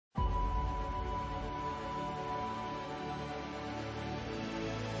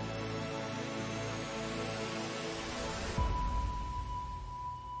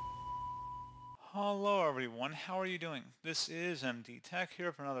Hello everyone, how are you doing? This is MD Tech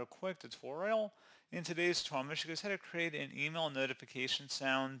here for another quick tutorial. In today's tutorial, I'm going to show you guys how to create an email notification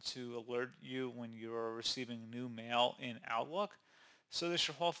sound to alert you when you're receiving new mail in Outlook. So this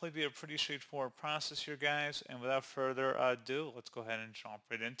should hopefully be a pretty straightforward process here, guys. And without further ado, let's go ahead and jump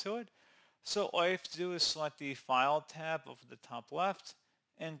right into it. So all you have to do is select the File tab over the top left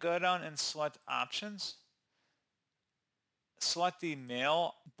and go down and select Options. Select the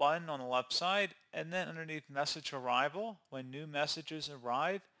Mail button on the left side, and then underneath Message Arrival, when new messages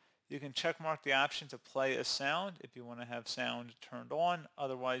arrive, you can check mark the option to play a sound if you want to have sound turned on.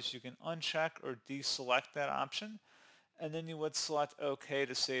 Otherwise, you can uncheck or deselect that option, and then you would select OK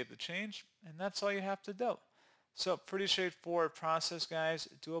to save the change, and that's all you have to do. So pretty straightforward process, guys.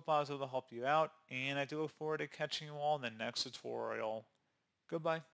 I do hope I was able to help you out, and I do look forward to catching you all in the next tutorial. Goodbye.